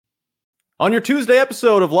On your Tuesday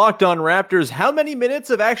episode of Locked On Raptors, how many minutes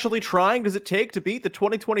of actually trying does it take to beat the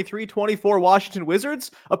 2023-24 Washington Wizards?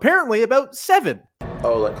 Apparently about 7.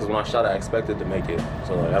 Oh, because when I shot, I expected to make it.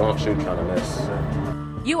 So, I don't shoot trying to miss.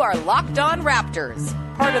 You are Locked On Raptors,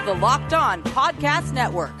 part of the Locked On Podcast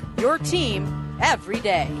Network, your team every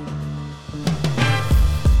day.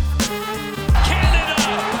 Canada,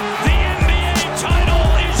 the NBA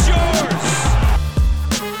title is yours.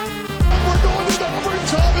 We're going to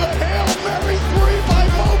overtime. A Hail Mary 3 by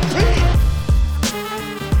Mo Pete.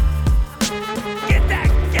 Get that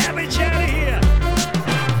garbage out of here.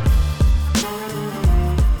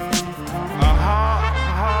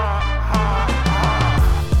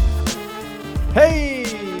 Hey,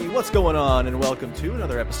 what's going on? And welcome to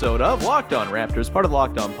another episode of Locked On Raptors, part of the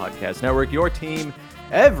Locked On Podcast Network, your team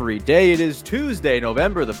every day. It is Tuesday,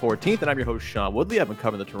 November the 14th, and I'm your host, Sean Woodley. I've been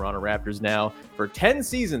covering the Toronto Raptors now for 10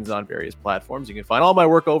 seasons on various platforms. You can find all my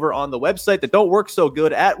work over on the website that don't work so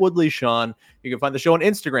good at Woodley Sean. You can find the show on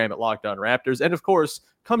Instagram at Locked On Raptors. And of course,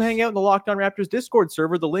 come hang out in the Locked On Raptors Discord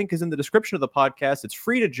server. The link is in the description of the podcast. It's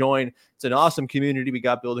free to join. It's an awesome community we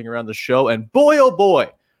got building around the show. And boy, oh boy,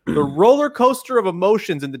 the roller coaster of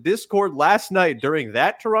emotions in the Discord last night during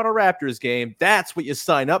that Toronto Raptors game, that's what you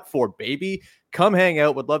sign up for, baby. Come hang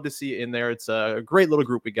out. Would love to see you in there. It's a great little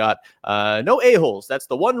group we got. No a-holes. That's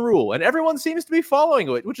the one rule. And everyone seems to be following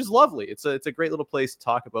it, which is lovely. It's a great little place to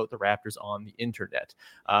talk about the Raptors on the internet.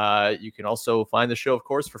 You can also find the show, of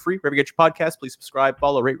course, for free. Wherever you get your podcast, please subscribe,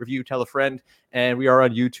 follow, rate, review, tell a friend. And we are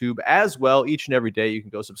on YouTube as well. Each and every day you can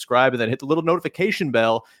go subscribe and then hit the little notification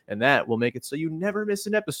bell. And that will make it so you never miss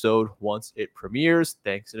an episode once it premieres.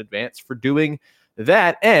 Thanks in advance for doing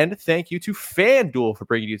that, and thank you to FanDuel for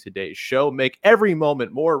bringing you today's show. Make every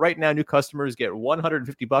moment more. Right now, new customers get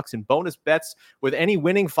 $150 in bonus bets with any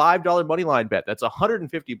winning $5 moneyline bet. That's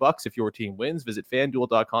 $150 if your team wins. Visit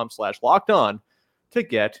FanDuel.com/lockedon to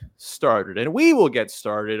get started. And we will get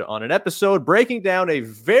started on an episode breaking down a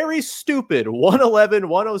very stupid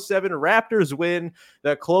 111-107 Raptors win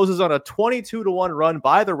that closes on a 22-1 run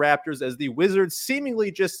by the Raptors as the Wizards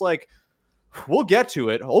seemingly just like, we'll get to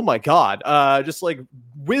it. Oh my God. Just like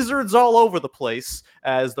wizards all over the place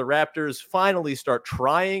as the Raptors finally start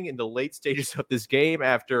trying in the late stages of this game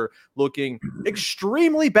after looking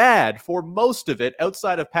extremely bad for most of it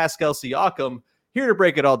outside of Pascal Siakam. Here to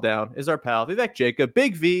break it all down is our pal, Vivek Jacob.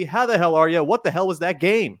 Big V, how the hell are you? What the hell was that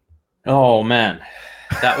game? Oh, man.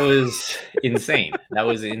 That was insane. That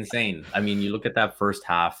was insane. I mean, you look at that first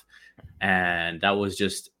half, and that was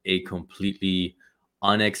just a completely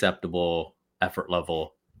unacceptable effort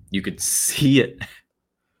level. You could see it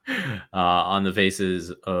on the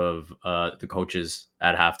faces of the coaches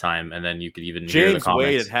at halftime, and then you could even hear the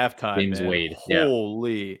comments. James Wade at halftime. James Wade,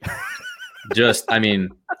 holy. Yeah. Just, I mean,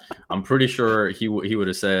 I'm pretty sure he would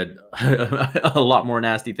have said a lot more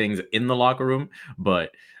nasty things in the locker room,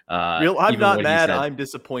 but I'm not mad. I'm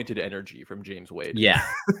disappointed energy from James Wade. Yeah,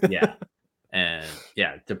 yeah. And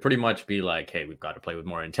yeah, to pretty much be like, hey, we've got to play with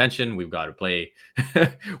more intention. We've got to play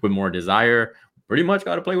with more desire. Pretty much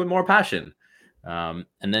got to play with more passion. And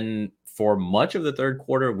then for much of the third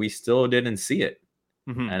quarter, we still didn't see it.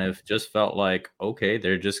 Mm-hmm. And it just felt like, okay,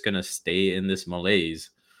 they're just going to stay in this malaise.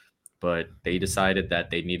 But they decided that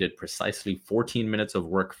they needed precisely 14 minutes of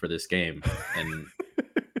work for this game. And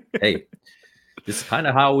hey, this is kind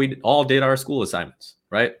of how we all did our school assignments,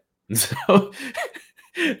 right? And so...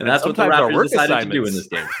 And that's what the Raptors decided to do in this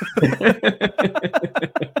game.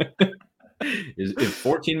 If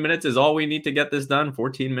 14 minutes is all we need to get this done,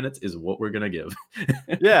 14 minutes is what we're going to give.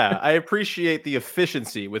 Yeah, I appreciate the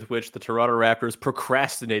efficiency with which the Toronto Raptors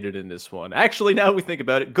procrastinated in this one. Actually, now we think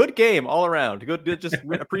about it, good game all around. Good, just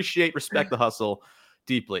respect the hustle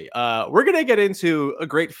deeply. We're going to get into a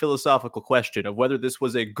great philosophical question of whether this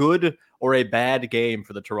was a good or a bad game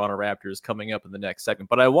for the Toronto Raptors coming up in the next segment.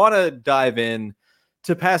 But I want to dive in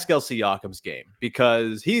to Pascal Siakam's game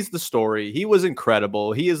because he's the story. He was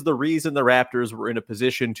incredible. He is the reason the Raptors were in a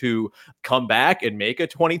position to come back and make a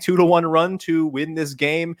 22-1 run to win this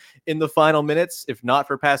game in the final minutes. If not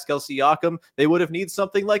for Pascal Siakam, they would have needed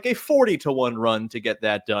something like a 40-1 run to get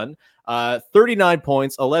that done. 39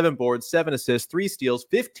 points, 11 boards, 7 assists, 3 steals,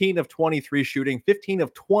 15 of 23 shooting, 15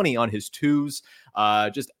 of 20 on his twos.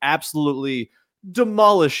 Just absolutely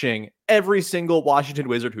demolishing every single Washington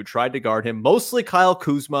Wizard who tried to guard him, mostly Kyle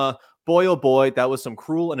Kuzma. Boy, oh boy, that was some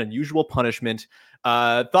cruel and unusual punishment.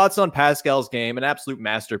 Thoughts on Pascal's game? An absolute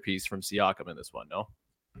masterpiece from Siakam in this one, no?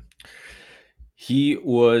 He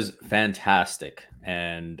was fantastic.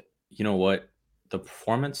 And you know what? The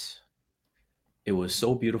performance, it was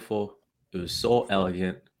so beautiful. It was so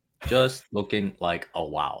elegant. Just looking like a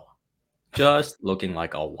wow. Just looking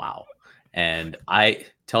like a wow. And I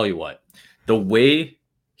tell you what, the way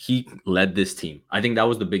he led this team, I think that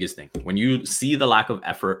was the biggest thing. When you see the lack of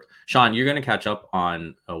effort, Sean, you're going to catch up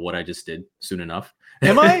on what I just did soon enough.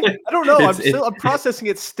 Am I? I don't know. I'm processing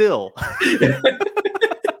it still.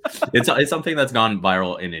 It's something that's gone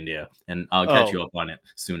viral in India, and I'll catch you up on it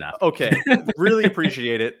soon after. Okay. Really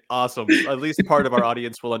appreciate it. Awesome. At least part of our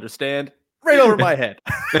audience will understand. Right over my head.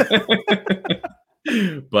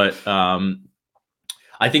 But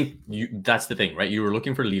I think that's the thing, right? You were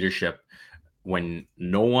looking for leadership when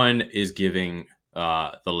no one is giving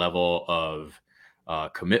the level of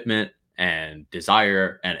commitment and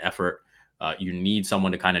desire and effort. You need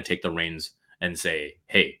someone to kind of take the reins and say,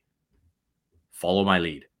 hey, follow my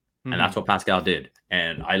lead. And that's what Pascal did.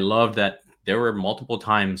 And I love that there were multiple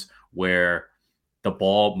times where the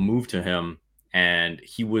ball moved to him and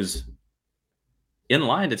he was in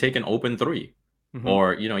line to take an open three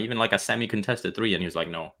or, even like a semi-contested three. And he was like,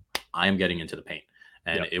 no, I am getting into the paint.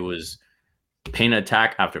 And it was paint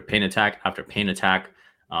attack after paint attack after paint attack.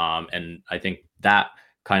 And I think that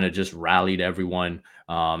kind of just rallied everyone.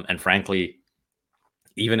 And frankly,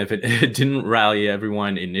 even if it didn't rally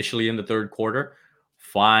everyone initially in the third quarter,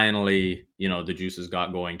 finally, the juices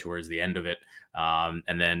got going towards the end of it.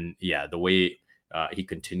 And then, the way he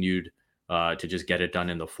continued to just get it done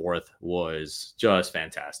in the fourth was just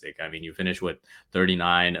fantastic. I mean, you finish with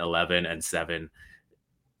 39, 11, and 7.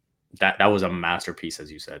 That was a masterpiece,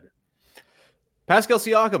 as you said. Pascal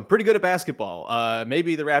Siakam, pretty good at basketball.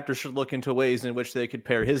 Maybe the Raptors should look into ways in which they could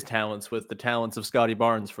pair his talents with the talents of Scotty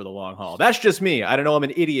Barnes for the long haul. That's just me. I don't know. I'm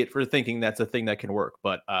an idiot for thinking that's a thing that can work.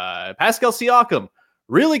 But Pascal Siakam,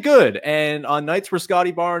 really good. And on nights where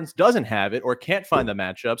Scotty Barnes doesn't have it or can't find the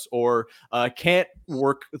matchups or can't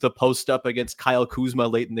work the post up against Kyle Kuzma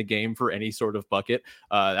late in the game for any sort of bucket.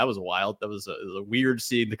 That was wild. That was a weird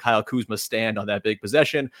seeing the Kyle Kuzma stand on that big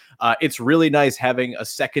possession. It's really nice having a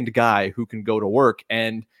second guy who can go to work.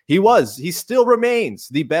 And he still remains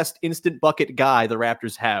the best instant bucket guy the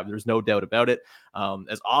Raptors have. There's no doubt about it.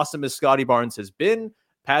 As awesome as Scotty Barnes has been,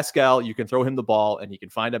 Pascal, you can throw him the ball and he can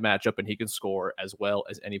find a matchup and he can score as well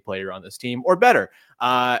as any player on this team or better.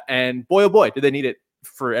 And boy, oh boy, did they need it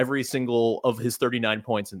for every single of his 39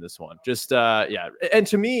 points in this one. Just, And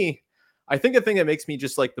to me, I think the thing that makes me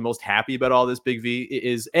just like the most happy about all this, Big V,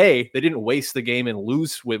 is they didn't waste the game and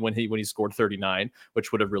lose when he scored 39,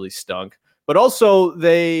 which would have really stunk. But also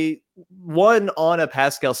they won on a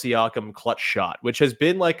Pascal Siakam clutch shot, which has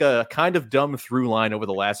been like a kind of dumb through line over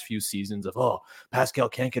the last few seasons of, Pascal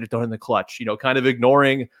can't get it done in the clutch, kind of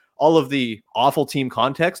ignoring all of the awful team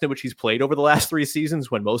context in which he's played over the last 3 seasons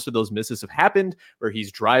when most of those misses have happened, where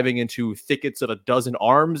he's driving into thickets of a dozen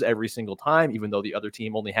arms every single time, even though the other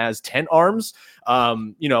team only has 10 arms.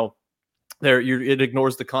 It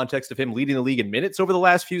ignores the context of him leading the league in minutes over the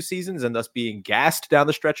last few seasons and thus being gassed down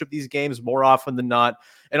the stretch of these games more often than not.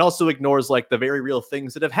 And also ignores like the very real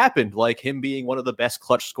things that have happened, like him being one of the best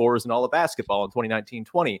clutch scorers in all of basketball in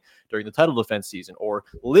 2019-20 during the title defense season, or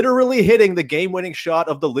literally hitting the game-winning shot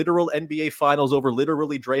of the literal NBA Finals over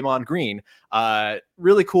literally Draymond Green.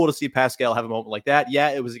 Really cool to see Pascal have a moment like that.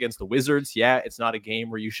 Yeah, it was against the Wizards. Yeah, it's not a game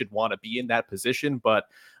where you should want to be in that position, but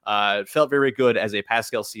it felt very good as a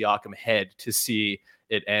Pascal Siakam head to see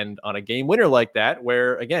it end on a game winner like that,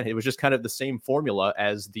 where, again, it was just kind of the same formula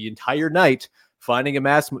as the entire night, finding a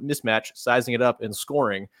mismatch, sizing it up, and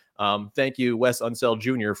scoring. Thank you, Wes Unseld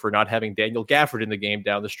Jr., for not having Daniel Gafford in the game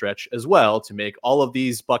down the stretch as well to make all of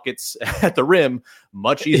these buckets at the rim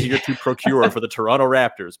much easier to procure for the Toronto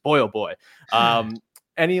Raptors. Boy, oh boy.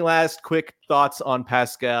 Any last quick thoughts on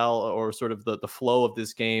Pascal or sort of the flow of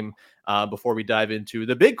this game before we dive into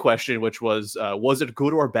the big question, which was it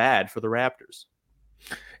good or bad for the Raptors?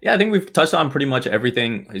 Yeah, I think we've touched on pretty much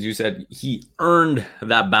everything. As you said, he earned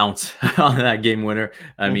that bounce on that game winner.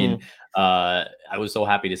 I mean, I was so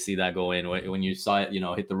happy to see that go in. When you saw it,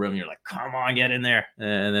 hit the rim, you're like, come on, get in there.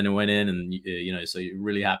 And then it went in, and, so you're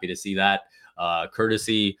really happy to see that.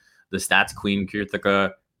 Courtesy the stats queen,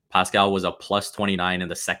 Kirtika, Pascal was a plus 29 in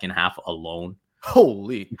the second half alone.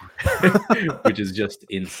 Holy. Which is just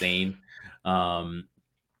insane. And,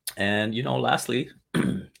 lastly,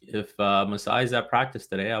 if Masai's at practice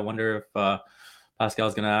today, I wonder if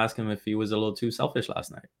Pascal's going to ask him if he was a little too selfish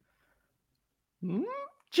last night.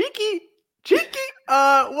 Cheeky.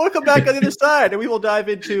 We'll come back on the other side and we will dive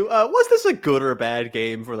into, was this a good or bad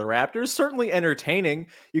game for the Raptors? Certainly entertaining.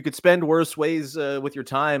 You could spend worse ways with your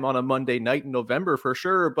time on a Monday night in November for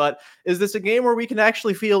sure, but is this a game where we can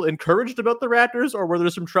actually feel encouraged about the Raptors, or were there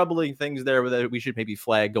some troubling things there that we should maybe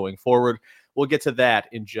flag going forward? We'll get to that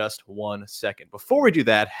in just 1 second. Before we do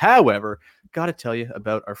that, however, got to tell you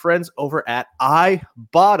about our friends over at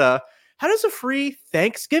Ibotta. How does a free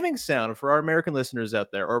Thanksgiving sound for our American listeners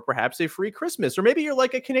out there, or perhaps a free Christmas? Or maybe you're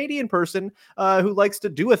like a Canadian person who likes to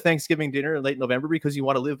do a Thanksgiving dinner in late November because you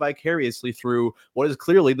want to live vicariously through what is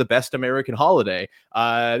clearly the best American holiday.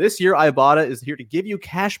 This year, Ibotta is here to give you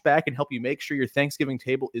cash back and help you make sure your Thanksgiving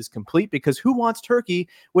table is complete, because who wants turkey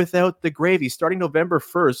without the gravy? Starting November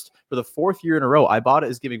 1st for the 4th year in a row, Ibotta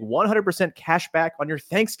is giving 100% cash back on your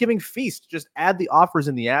Thanksgiving feast. Just add the offers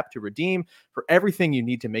in the app to redeem for everything you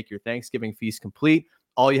need to make your Thanksgiving feast complete.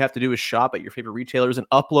 All you have to do is shop at your favorite retailers and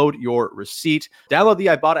upload your receipt. Download the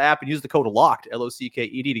Ibotta app and use the code LOCKED,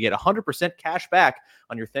 LOCKED, to get 100% cash back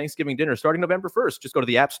on your Thanksgiving dinner starting November 1st. Just go to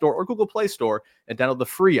the App Store or Google Play Store and download the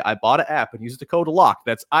free Ibotta app and use the code LOCKED.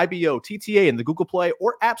 That's IBOTTA in the Google Play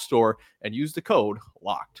or App Store and use the code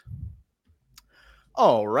LOCKED.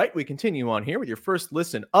 All right, we continue on here with your first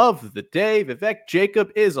listen of the day. Vivek Jacob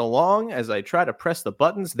is along as I try to press the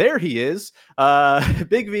buttons. There he is.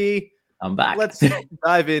 Big V, I'm back. Let's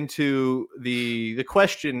dive into the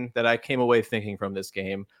question that I came away thinking from this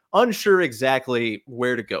game. Unsure exactly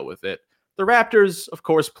where to go with it. The Raptors, of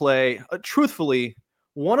course, play, truthfully,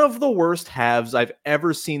 one of the worst halves I've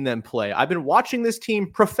ever seen them play. I've been watching this team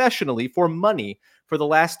professionally for money for the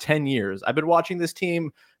last 10 years. I've been watching this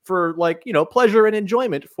team for pleasure and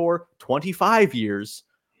enjoyment for 25 years.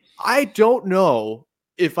 I don't know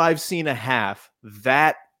if I've seen a half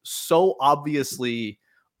that so obviously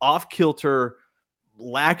off kilter,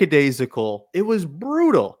 lackadaisical. It was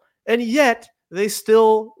brutal. And yet they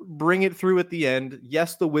still bring it through at the end.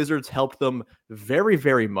 Yes, the Wizards helped them very,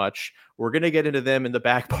 very much. We're going to get into them in the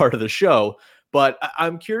back part of the show. But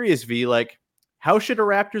I'm curious, V, how should a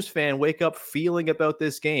Raptors fan wake up feeling about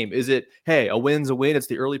this game? Is it, hey, a win's a win. It's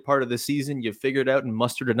the early part of the season. You've figured out and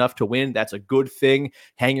mustered enough to win. That's a good thing.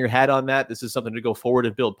 Hang your hat on that. This is something to go forward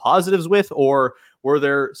and build positives with. Or were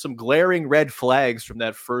there some glaring red flags from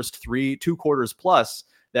that first 2 quarters plus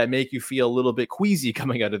that make you feel a little bit queasy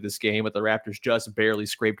coming out of this game with the Raptors just barely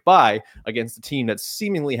scraped by against a team that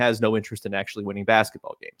seemingly has no interest in actually winning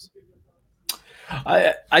basketball games?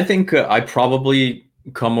 I think I probably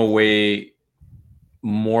come away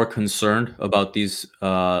more concerned about these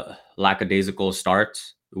lackadaisical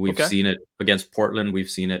starts. We've seen it against Portland. We've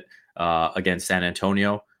seen it against San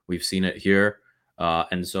Antonio. We've seen it here.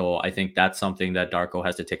 And so I think that's something that Darko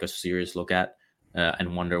has to take a serious look at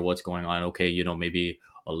and wonder what's going on. Okay, maybe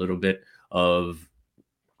a little bit of,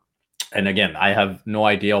 and again, I have no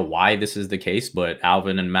idea why this is the case, but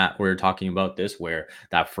Alvin and Matt were talking about this, where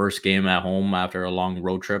that first game at home after a long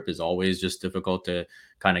road trip is always just difficult to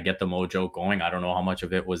kind of get the mojo going. I don't know how much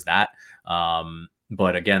of it was that.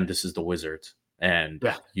 But again, this is the Wizards, and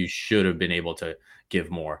you should have been able to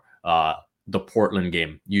give more. The Portland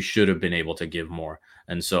game, you should have been able to give more.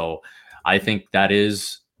 And so I think that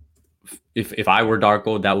is, if I were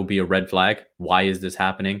Darko, that would be a red flag. Why is this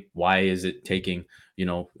happening? Why is it taking,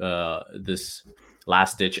 this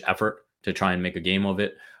last ditch effort to try and make a game of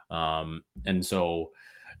it? And so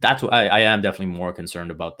that's what I am definitely more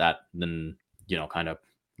concerned about that than, kind of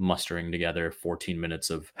mustering together 14 minutes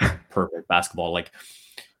of perfect basketball. Like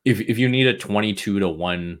if you need a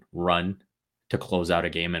 22-1 run to close out a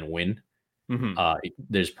game and win,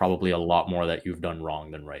 there's probably a lot more that you've done wrong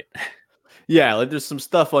than right. Yeah, there's some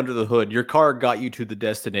stuff under the hood. Your car got you to the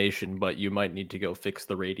destination, but you might need to go fix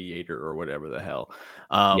the radiator or whatever the hell.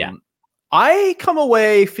 I come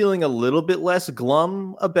away feeling a little bit less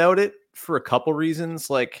glum about it for a couple reasons.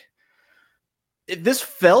 This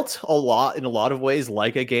felt in a lot of ways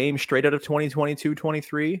like a game straight out of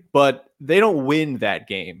 2022-23, but they don't win that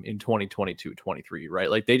game in 2022-23,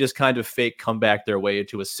 right? They just kind of fake come back their way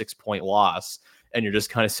into a 6-point loss. And you're just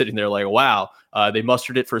kind of sitting there like, wow, they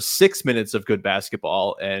mustered it for 6 minutes of good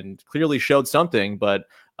basketball and clearly showed something, but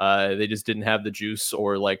they just didn't have the juice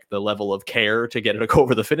or the level of care to get it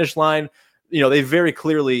over the finish line. They very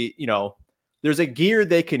clearly, there's a gear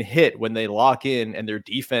they can hit when they lock in and their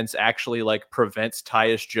defense actually prevents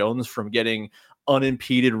Tyus Jones from getting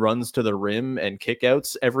unimpeded runs to the rim and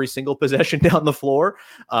kickouts every single possession down the floor.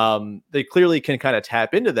 They clearly can kind of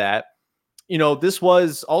tap into that. This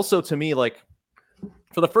was also, to me,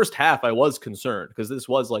 for the first half, I was concerned because this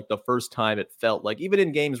was the first time it felt like, even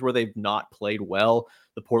in games where they've not played well,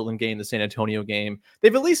 the Portland game, the San Antonio game,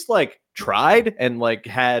 they've at least tried and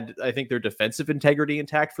had, I think, their defensive integrity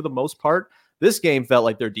intact for the most part. This game felt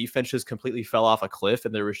like their defense just completely fell off a cliff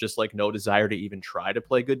and there was just no desire to even try to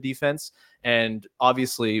play good defense. And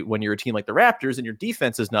obviously when you're a team like the Raptors and your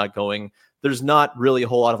defense is not going, there's not really a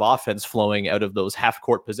whole lot of offense flowing out of those half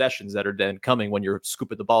court possessions that are then coming when you're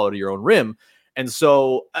scooping the ball out of your own rim. And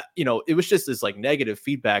so, it was just this like negative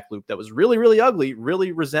feedback loop that was really, really ugly,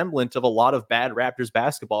 really resemblant of a lot of bad Raptors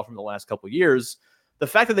basketball from the last couple of years. The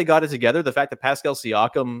fact that they got it together, the fact that Pascal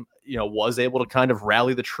Siakam, was able to kind of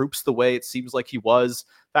rally the troops the way it seems like he was,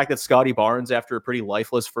 the fact that Scotty Barnes, after a pretty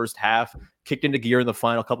lifeless first half, kicked into gear in the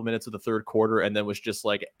final couple minutes of the third quarter and then was just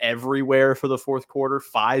like everywhere for the fourth quarter,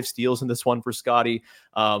 5 steals in this one for Scotty.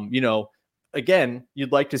 Again,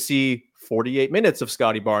 you'd like to see 48 minutes of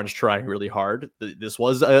Scotty Barnes trying really hard. This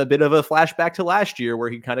was a bit of a flashback to last year where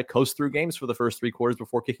he kind of coasted through games for the first 3 quarters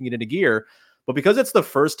before kicking it into gear. But because it's the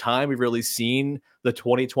first time we've really seen the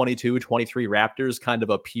 2022-23 Raptors kind of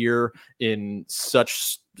appear in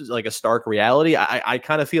such like a stark reality, I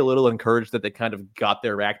kind of feel a little encouraged that they kind of got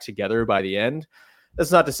their act together by the end.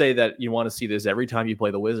 That's not to say that you want to see this every time you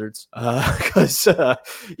play the Wizards, because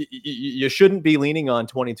you shouldn't be leaning on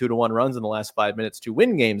 22-1 runs in the last 5 minutes to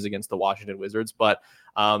win games against the Washington Wizards. But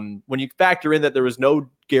when you factor in that there was no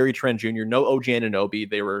Gary Trent Jr., no OG Anunoby,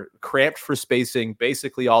 they were cramped for spacing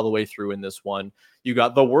basically all the way through in this one. You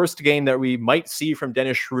got the worst game that we might see from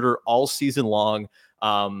Dennis Schroeder all season long.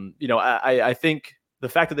 I think the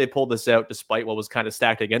fact that they pulled this out despite what was kind of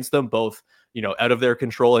stacked against them, both out of their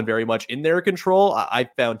control and very much in their control, I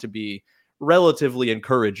found to be relatively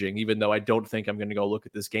encouraging, even though I don't think I'm going to go look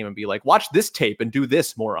at this game and be like, watch this tape and do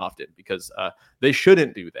this more often, because they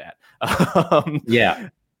shouldn't do that.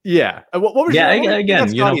 Yeah. What was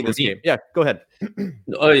in this game? Yeah, go ahead.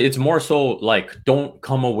 It's more so like, don't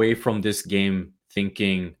come away from this game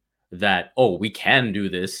thinking that, we can do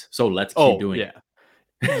this, so let's keep doing it.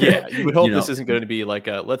 Yeah, you would hope this isn't going to be like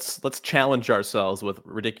let's challenge ourselves with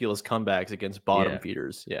ridiculous comebacks against bottom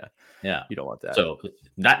feeders. Yeah, you don't want that. So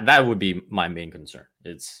that would be my main concern.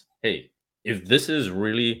 It's, hey, if this is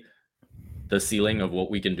really the ceiling of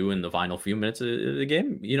what we can do in the final few minutes of the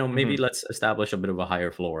game, maybe let's establish a bit of a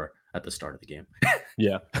higher floor at the start of the game.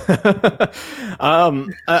 Yeah. I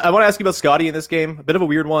want to ask you about Scotty in this game. A bit of a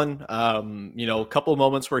weird one. A couple of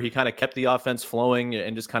moments where he kind of kept the offense flowing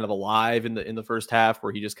and just kind of alive in the first half,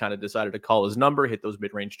 where he just kind of decided to call his number, hit those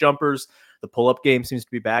mid-range jumpers. The pull-up game seems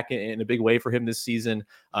to be back in a big way for him this season.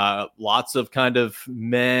 Lots of kind of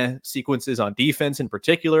meh sequences on defense in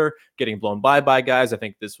particular, getting blown by guys. I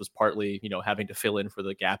think this was partly, having to fill in for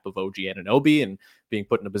the gap of OG Anunoby and being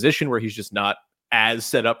put in a position where he's just not as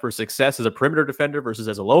set up for success as a perimeter defender versus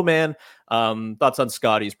as a low man. Thoughts on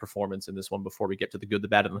Scotty's performance in this one before we get to the good, the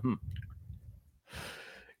bad, and the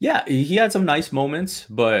Yeah, he had some nice moments,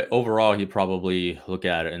 but overall, he'd probably look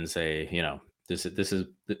at it and say,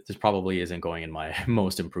 this probably isn't going in my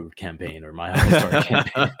most improved campaign or my all-star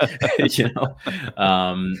campaign.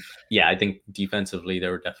 I think defensively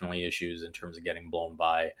there were definitely issues in terms of getting blown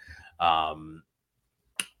by.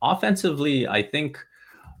 Offensively, I think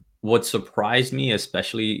what surprised me,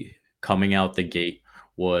 especially coming out the gate,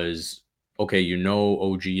 was, okay,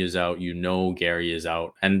 OG is out, Gary is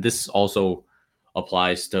out. And this also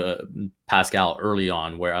applies to Pascal early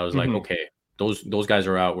on, where I was like, okay, those guys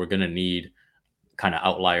are out. We're going to need kind of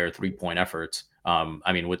outlier 3-point efforts.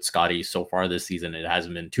 With Scotty so far this season, it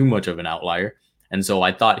hasn't been too much of an outlier. And so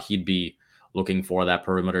I thought he'd be looking for that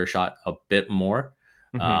perimeter shot a bit more.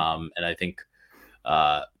 And I think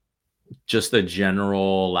just the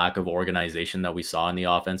general lack of organization that we saw in the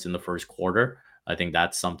offense in the first quarter, I think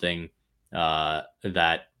that's something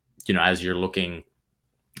that, as you're looking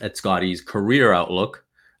at Scotty's career outlook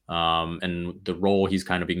and the role he's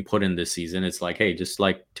kind of being put in this season, it's like, hey, just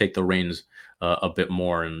like take the reins a bit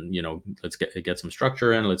more and, let's get some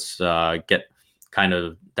structure in. Let's get kind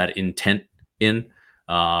of that intent in.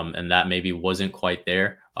 And that maybe wasn't quite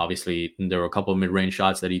there. Obviously, there were a couple of mid-range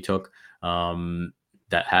shots that he took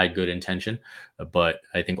that had good intention. But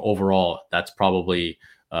I think overall, that's probably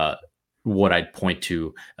what I'd point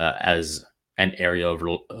to as an area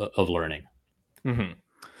of learning.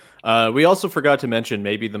 We also forgot to mention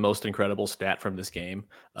maybe the most incredible stat from this game: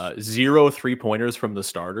 0 3-pointers from the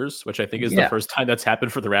starters, which I think is the first time that's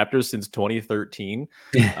happened for the Raptors since 2013.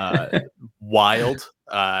 Wild.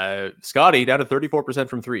 Scotty down to 34%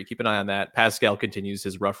 from 3. Keep an eye on that. Pascal continues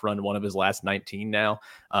his rough run, one of his last 19 now.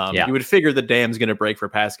 You would figure the dam's going to break for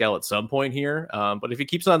Pascal at some point here. But if he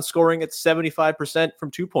keeps on scoring at 75%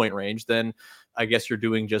 from 2-point range, then I guess you're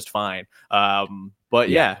doing just fine. But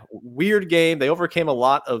weird game. They overcame a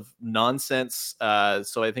lot of nonsense.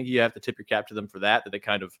 So I think you have to tip your cap to them for that they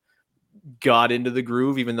kind of got into the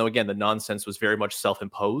groove, even though, again, the nonsense was very much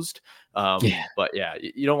self-imposed. But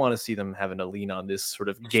you don't want to see them having to lean on this sort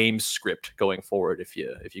of game script going forward if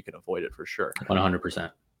you can avoid it, for sure.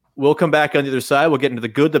 100%. We'll come back on the other side. We'll get into the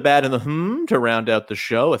good, the bad, and the to round out the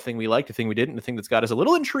show. A thing we liked, a thing we didn't, a thing that's got us a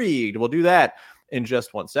little intrigued. We'll do that in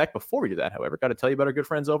just one sec. Before we do that, however, got to tell you about our good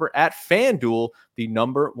friends over at FanDuel, the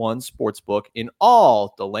 #1 sportsbook in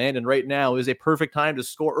all the land. And right now is a perfect time to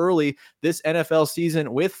score early this NFL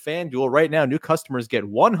season with FanDuel. Right now, new customers get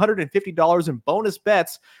 $150 in bonus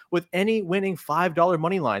bets with any winning $5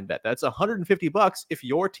 money line bet. That's $150 if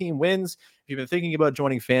your team wins. If you've been thinking about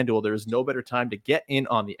joining FanDuel, there is no better time to get in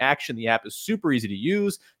on the action. The app is super easy to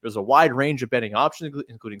use. There's a wide range of betting options,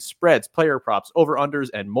 including spreads, player props, over-unders,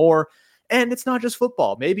 and more. And it's not just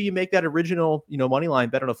football. Maybe you make that original, money line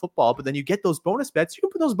bet on a football, but then you get those bonus bets. You can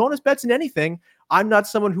put those bonus bets in anything. I'm not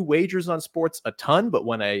someone who wagers on sports a ton, but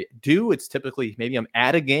when I do, it's typically maybe I'm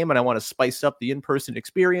at a game and I want to spice up the in-person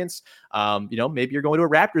experience. Maybe you're going to a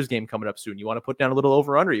Raptors game coming up soon. You want to put down a little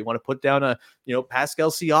over-under. You want to put down a,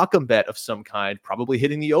 Pascal Siakam bet of some kind, probably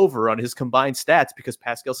hitting the over on his combined stats because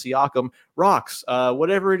Pascal Siakam rocks.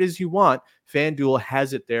 Whatever it is you want, FanDuel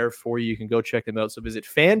has it there for you. You can go check them out. So visit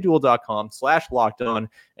FanDuel.com/lockedon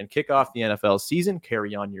and kick off the NFL season.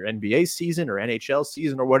 Carry on your NBA season or NHL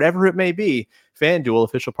season or whatever it may be. FanDuel,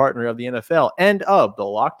 official partner of the NFL and of the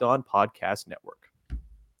Locked On Podcast Network.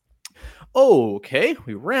 Okay,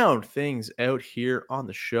 we round things out here on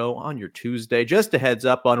the show on your Tuesday. Just a heads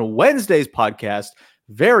up on Wednesday's podcast.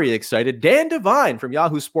 Very excited. Dan Devine from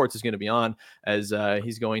Yahoo Sports is going to be on as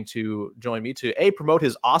he's going to join me to promote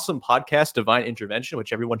his awesome podcast, Divine Intervention,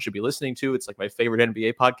 which everyone should be listening to. It's like my favorite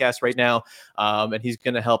NBA podcast right now. And he's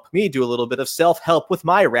going to help me do a little bit of self-help with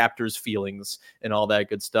my Raptors feelings and all that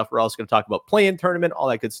good stuff. We're also going to talk about play-in tournament, all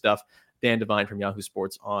that good stuff. Dan Devine from Yahoo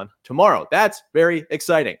Sports on tomorrow. That's very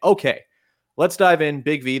exciting. Okay. Let's dive in.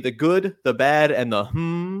 Big V, the good, the bad, and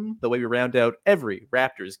the way we round out every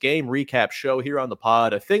Raptors game recap show here on the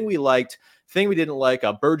pod. A thing we liked, thing we didn't like,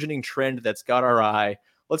 a burgeoning trend that's got our eye.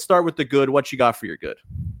 Let's start with the good. What you got for your good?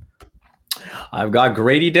 I've got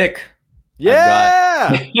Grady Dick. Yeah!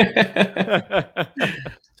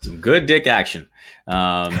 Some good dick action.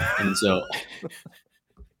 And so...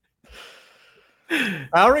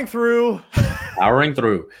 Powering through.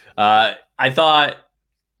 I thought...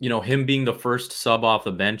 him being the first sub off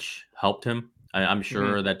the bench helped him. I'm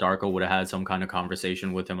sure that Darko would have had some kind of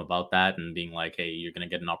conversation with him about that and being like, hey, you're going to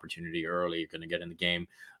get an opportunity early. You're going to get in the game.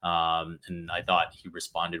 And I thought he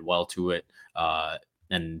responded well to it.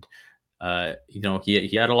 He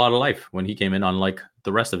had a lot of life when he came in, unlike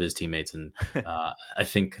the rest of his teammates. And I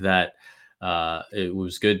think that it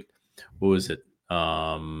was good. What was it?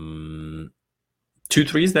 2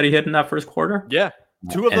 threes that he hit in that first quarter? Yeah.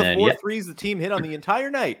 2 of the 4 threes the team hit on the entire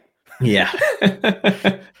night. Yeah.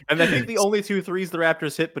 And I think the only 2 threes the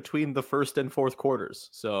Raptors hit between the first and fourth quarters.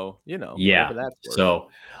 So, Yeah. So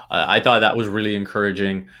I thought that was really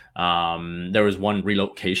encouraging. There was one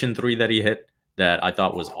relocation 3 that he hit that I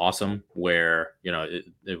thought was awesome where,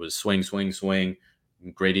 it was swing.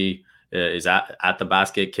 Grady is at the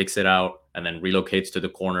basket, kicks it out, and then relocates to the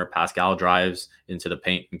corner. Pascal drives into the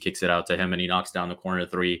paint and kicks it out to him, and he knocks down the corner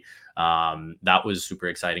 3. That was super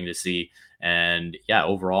exciting to see. And yeah,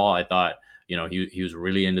 overall, I thought, he was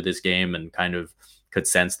really into this game and kind of could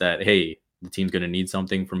sense that, hey, the team's going to need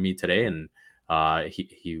something from me today. And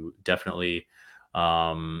he definitely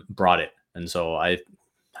brought it. And so I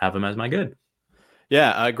have him as my good.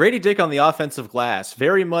 Yeah, Grady Dick on the offensive glass,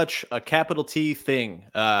 very much a capital T thing.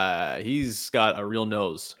 He's got a real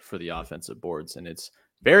nose for the offensive boards, and it's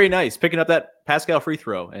very nice picking up that Pascal free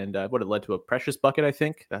throw, and what it led to a precious bucket. I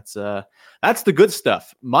think that's the good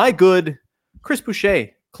stuff. My good, Chris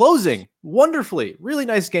Boucher closing wonderfully, really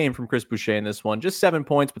nice game from Chris Boucher in this one. Just 7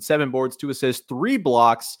 points, but 7 boards, 2 assists, 3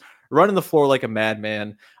 blocks. Running the floor like a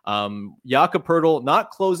madman. Jakob Poeltl not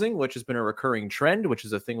closing, which has been a recurring trend, which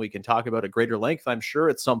is a thing we can talk about at greater length, I'm sure,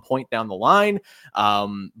 at some point down the line.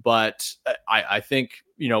 But I think,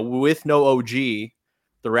 with no OG, the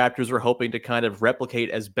Raptors were hoping to kind of replicate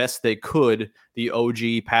as best they could the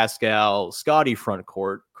OG Pascal Scottie front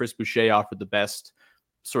court. Chris Boucher offered the best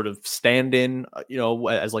sort of stand-in,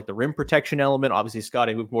 as like the rim protection element. Obviously,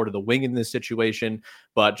 Scottie moved more to the wing in this situation,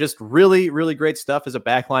 but just really, really great stuff as a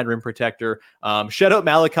backline rim protector. Shout out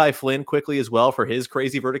Malachi Flynn quickly as well for his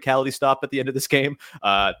crazy verticality stop at the end of this game.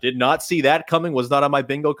 Did not see that coming, was not on my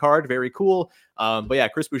bingo card. Very cool. But yeah,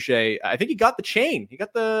 Chris Boucher, I think he got the chain. He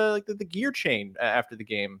got the gear chain after the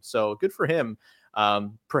game. So good for him.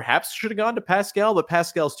 Perhaps should have gone to Pascal, but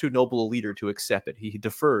Pascal's too noble a leader to accept it. He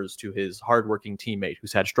defers to his hardworking teammate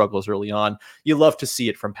who's had struggles early on. You love to see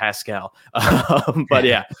it from Pascal. But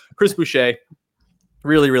yeah, Chris Boucher,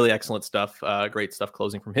 really, really excellent stuff. Great stuff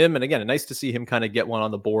closing from him. And again, nice to see him kind of get one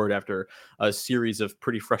on the board after a series of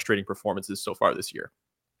pretty frustrating performances so far this year.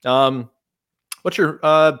 What's your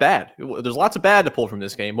bad? There's lots of bad to pull from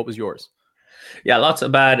this game. What was yours? Yeah, lots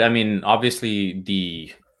of bad. I mean, obviously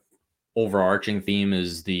the overarching theme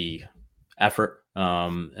is the effort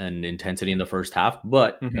and intensity in the first half.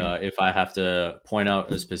 But if I have to point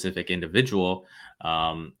out a specific individual,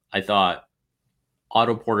 I thought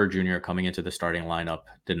Otto Porter Jr. coming into the starting lineup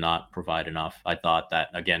did not provide enough. I thought that,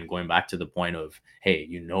 again, going back to the point of, hey,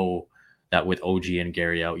 that with OG and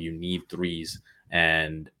Gary out, you need threes.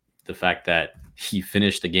 And the fact that he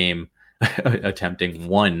finished the game attempting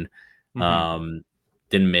one,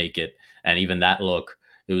 didn't make it. And even that look,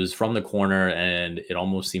 it was from the corner and it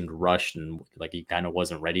almost seemed rushed and like he kind of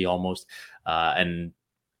wasn't ready almost. And,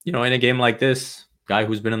 in a game like this, guy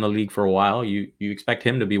who's been in the league for a while, you expect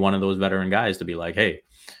him to be one of those veteran guys to be like, hey,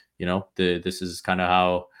 this is kind of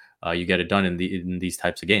how you get it done in these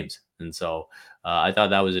types of games. And so I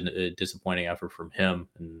thought that was a disappointing effort from him.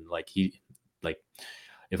 And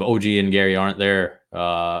if OG and Gary aren't there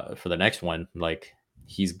for the next one,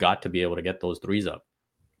 he's got to be able to get those threes up.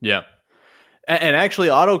 Yeah. And actually,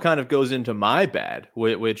 Otto kind of goes into my bad,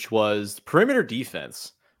 which was perimeter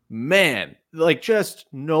defense. Man, just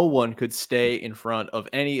no one could stay in front of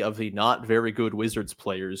any of the not very good Wizards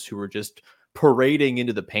players who were just parading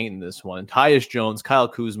into the paint in this one. Tyus Jones, Kyle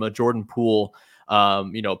Kuzma, Jordan Poole,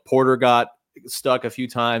 Porter got stuck a few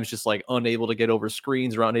times, just unable to get over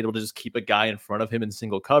screens or unable to just keep a guy in front of him in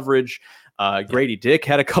single coverage. Grady Dick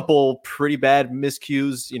had a couple pretty bad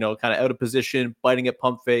miscues, kind of out of position, biting at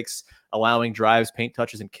pump fakes, allowing drives, paint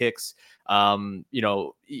touches, and kicks.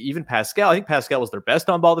 Even Pascal, I think Pascal was their best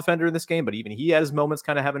on-ball defender in this game, but even he had his moments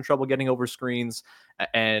kind of having trouble getting over screens.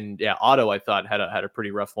 And yeah, Otto, I thought, had a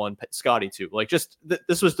pretty rough one. Scotty too.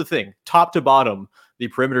 This was the thing, top to bottom, the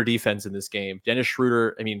perimeter defense in this game. Dennis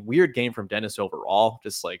Schroeder, weird game from Dennis overall.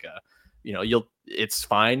 Just it's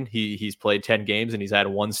fine. He's played 10 games and he's had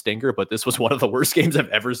one stinker, but this was one of the worst games I've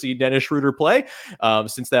ever seen Dennis Schroeder play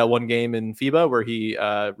since that one game in FIBA where he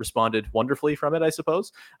responded wonderfully from it, I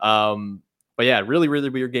suppose. But yeah, really, really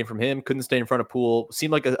weird game from him. Couldn't stay in front of Poole.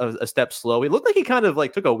 Seemed like a step slow. It looked like he kind of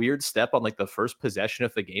took a weird step on the first possession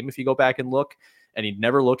of the game, if you go back and look, and he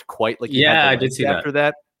never looked quite like he had I did see after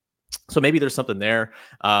that. So maybe there's something there.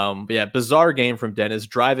 But yeah, bizarre game from Dennis,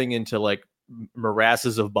 driving into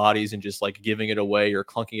morasses of bodies and just giving it away or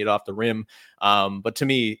clunking it off the rim. But to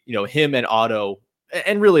me, him and Otto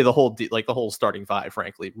and really the whole starting five,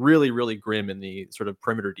 frankly, really, really grim in the sort of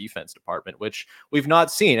perimeter defense department, which we've not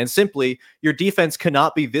seen. And simply your defense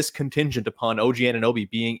cannot be this contingent upon OG Anunoby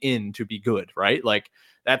being in to be good, right?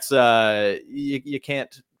 That's you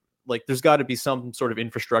can't. There's got to be some sort of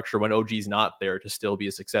infrastructure when OG's not there to still be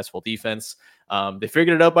a successful defense. They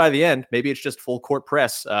figured it out by the end. Maybe it's just full court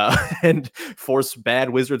press and force bad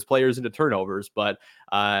Wizards players into turnovers. But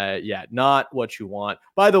not what you want.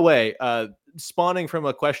 By the way, spawning from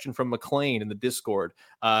a question from McLean in the Discord,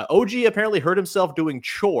 OG apparently hurt himself doing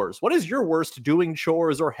chores. What is your worst doing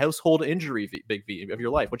chores or household injury, Big V, of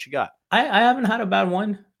your life? What you got? I haven't had a bad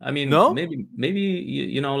one. No?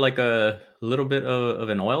 maybe a little bit of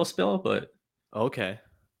an oil spill, but okay,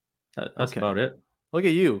 that's about it. Look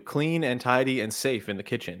at you, clean and tidy and safe in the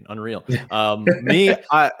kitchen. Unreal. Me,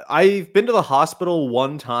 I've been to the hospital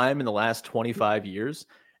one time in the last 25 years,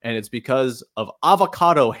 and it's because of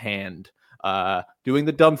avocado hand. Doing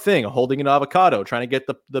the dumb thing, holding an avocado, trying to get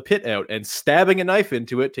the pit out and stabbing a knife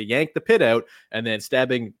into it to yank the pit out, and then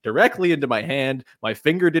stabbing directly into my hand. My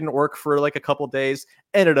finger didn't work for a couple days,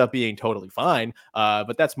 ended up being totally fine.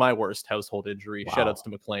 But that's my worst household injury. Wow. Shout outs to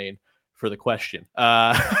McLean for the question.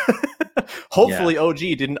 Hopefully OG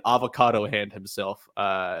didn't avocado hand himself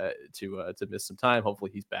to miss some time. Hopefully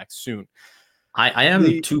he's back soon. I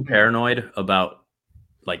am too paranoid about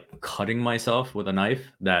cutting myself with a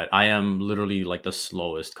knife that I am literally the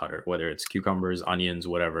slowest cutter, whether it's cucumbers, onions,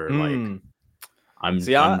 whatever. I'm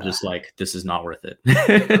just this is not worth it.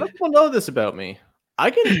 People know this about me.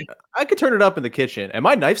 I could turn it up in the kitchen, and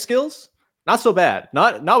my knife skills not so bad.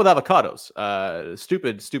 Not with avocados.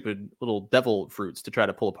 Stupid little devil fruits to try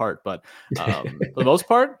to pull apart. But for the most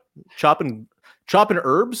part, chopping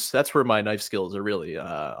herbs, that's where my knife skills are really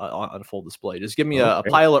on full display. Just give me a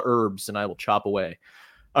pile of herbs, and I will chop away.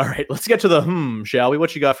 All right, let's get to the shall we?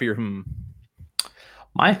 What you got for your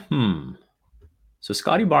My So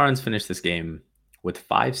Scotty Barnes finished this game with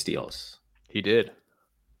 5 steals. He did.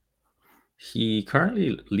 He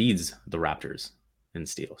currently leads the Raptors in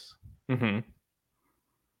steals. Mm-hmm.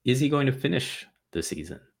 Is he going to finish the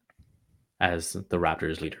season as the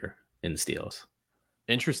Raptors leader in steals?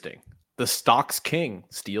 Interesting. The Stocks King.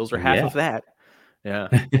 Steals are half of that. Yeah.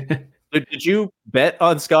 Did you bet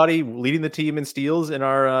on Scotty leading the team in steals in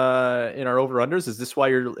our over-unders? Is this why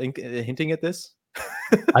you're hinting at this?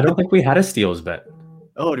 I don't think we had a steals bet.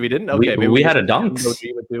 Oh, we didn't? Okay, maybe we had a just dunks.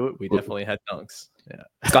 OG would do it. We definitely had dunks. Yeah.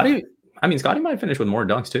 Scotty might finish with more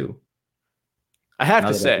dunks too. I have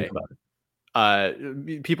to say,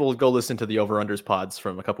 people go listen to the over-unders pods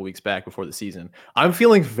from a couple weeks back before the season. I'm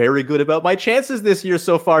feeling very good about my chances this year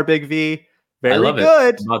so far, Big V. Very I love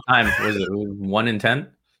good. It. About time. Was it 1 in 10?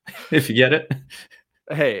 If you get it.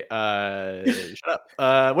 Hey, shut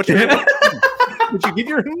up. What's your did you give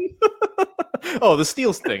your Oh, the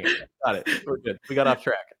steals thing. Got it. We're good. We got off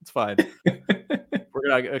track. It's fine. I'm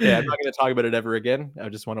not gonna talk about it ever again. I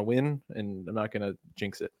just want to win, and I'm not gonna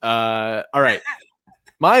jinx it. All right.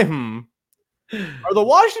 My are the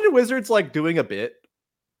Washington Wizards like doing a bit?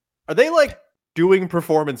 Are they like doing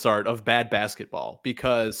performance art of bad basketball?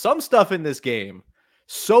 Because some stuff in this game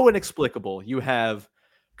so inexplicable. You have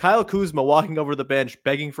Kyle Kuzma walking over the bench,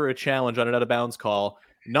 begging for a challenge on an out of bounds call,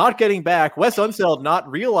 not getting back. Wes Unseld not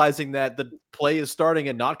realizing that the play is starting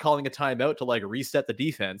and not calling a timeout to like reset the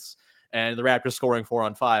defense. And the Raptors scoring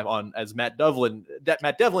 4-on-5 on, as Matt Devlin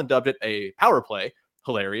dubbed it, a power play.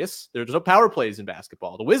 Hilarious. There's no power plays in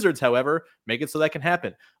basketball. The Wizards, however, make it so that can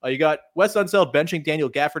happen. You got Wes Unseld benching Daniel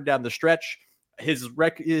Gafford down the stretch. His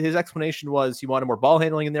explanation was he wanted more ball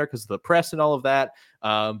handling in there because of the press and all of that.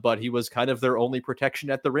 But he was kind of their only protection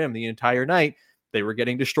at the rim the entire night. They were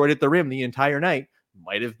getting destroyed at the rim the entire night.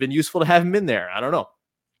 Might have been useful to have him in there. I don't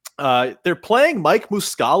know. They're playing Mike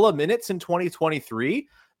Muscala minutes in 2023.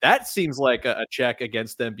 That seems like a check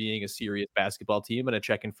against them being a serious basketball team and a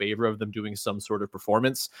check in favor of them doing some sort of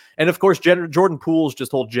performance. And of course, Jordan Poole's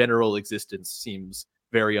just whole general existence seems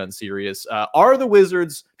very unserious. Are the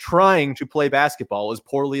Wizards trying to play basketball as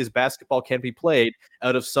poorly as basketball can be played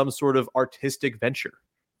out of some sort of artistic venture?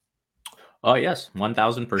 Oh yes,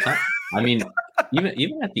 1000%. I mean,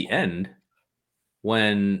 even at the end,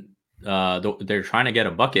 when they're trying to get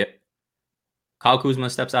a bucket, Kyle Kuzma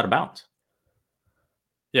steps out of bounds.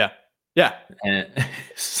 Yeah. And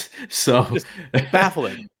so just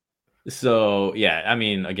baffling. So yeah, I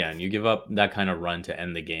mean, again, you give up that kind of run to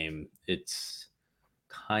end the game. It's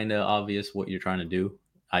kind of obvious what you're trying to do,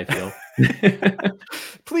 I feel.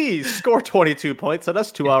 Please score 22 points on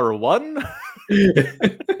us 2 hour 1.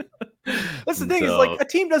 That's the thing, is like a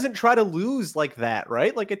team doesn't try to lose like that,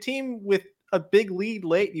 right? Like a team with a big lead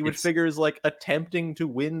late, you would figure is like attempting to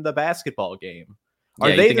win the basketball game.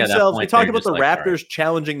 Are they themselves? We talked about the Raptors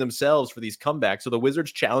challenging themselves for these comebacks. So the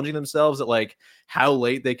Wizards challenging themselves at like how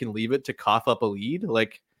late they can leave it to cough up a lead.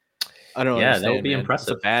 Like, I don't know. Yeah, that would be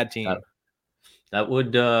impressive. It's a bad team. That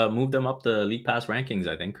would move them up the league pass rankings,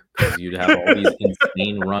 I think, because you'd have all these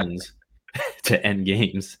insane runs to end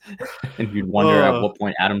games, and you'd wonder at what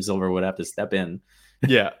point Adam Silver would have to step in.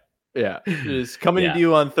 Yeah. It's coming to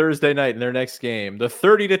you on Thursday night in their next game. The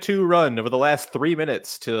 30-2 run over the last 3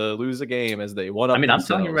 minutes to lose a game as they won up. I mean, I'm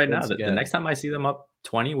telling you right now that the next time I see them up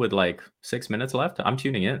 20 with like 6 minutes left, I'm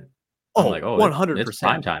tuning in. I'm like, 100%. It's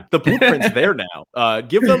prime time. The blueprint's there now.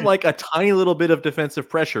 Give them like a tiny little bit of defensive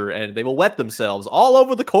pressure, and they will wet themselves all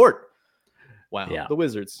over the court. Wow, The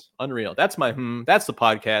Wizards, unreal. That's that's the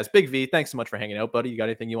podcast. Big V, thanks so much for hanging out, buddy. You got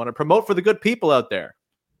anything you want to promote for the good people out there?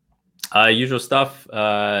 Usual stuff.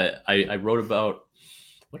 I wrote about,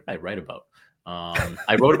 what did I write about?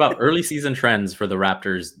 I wrote about early season trends for the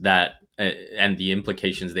Raptors that and the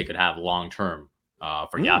implications they could have long term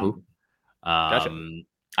for Yahoo. Gotcha.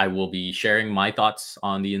 I will be sharing my thoughts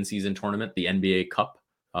on the in-season tournament, the NBA Cup,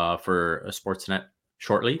 for Sportsnet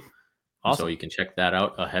shortly. Awesome. So you can check that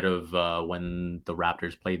out ahead of when the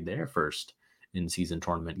Raptors played their first in-season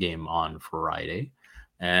tournament game on Friday.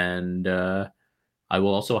 And I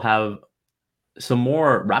will also have some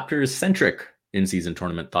more Raptors-centric in-season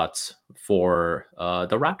tournament thoughts for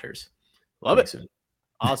the Raptors. Love it. Soon.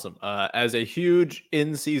 Awesome. As a huge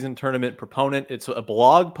in-season tournament proponent, it's a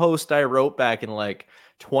blog post I wrote back in like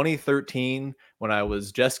 2013 when I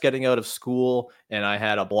was just getting out of school, and I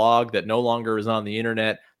had a blog that no longer is on the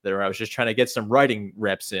internet, where I was just trying to get some writing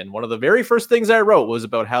reps in. One of the very first things I wrote was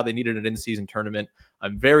about how they needed an in-season tournament.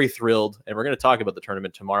 I'm very thrilled, and we're going to talk about the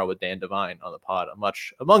tournament tomorrow with Dan Devine on the pod,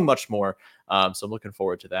 among much more. So I'm looking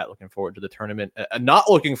forward to that, looking forward to the tournament, not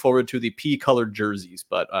looking forward to the pea-colored jerseys,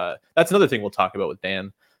 but that's another thing we'll talk about with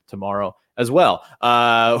Dan tomorrow as well.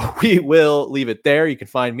 We will leave it there. You can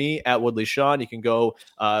find me at Woodley Sean. You can go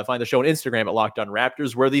find the show on Instagram at Locked On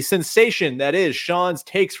Raptors, where the sensation that is Sean's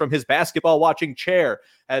takes from his basketball watching chair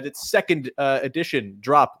had its second edition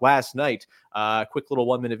drop last night. quick little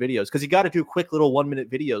 1-minute videos, because you got to do quick little 1-minute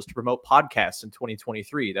videos to promote podcasts in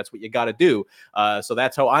 2023. That's what you got to do. So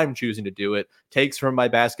that's how I'm choosing to do it. Takes from my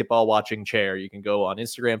basketball watching chair. You can go on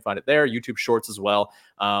Instagram, find it there, YouTube Shorts as well.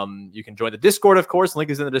 You can join the Discord, of course. Link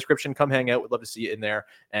is in the description. Come hang out. We'd love to see you in there.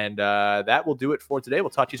 And that will do it for today. We'll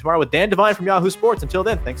talk to you tomorrow with Dan Devine from Yahoo Sports. Until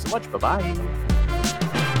then, thanks so much. Bye-bye.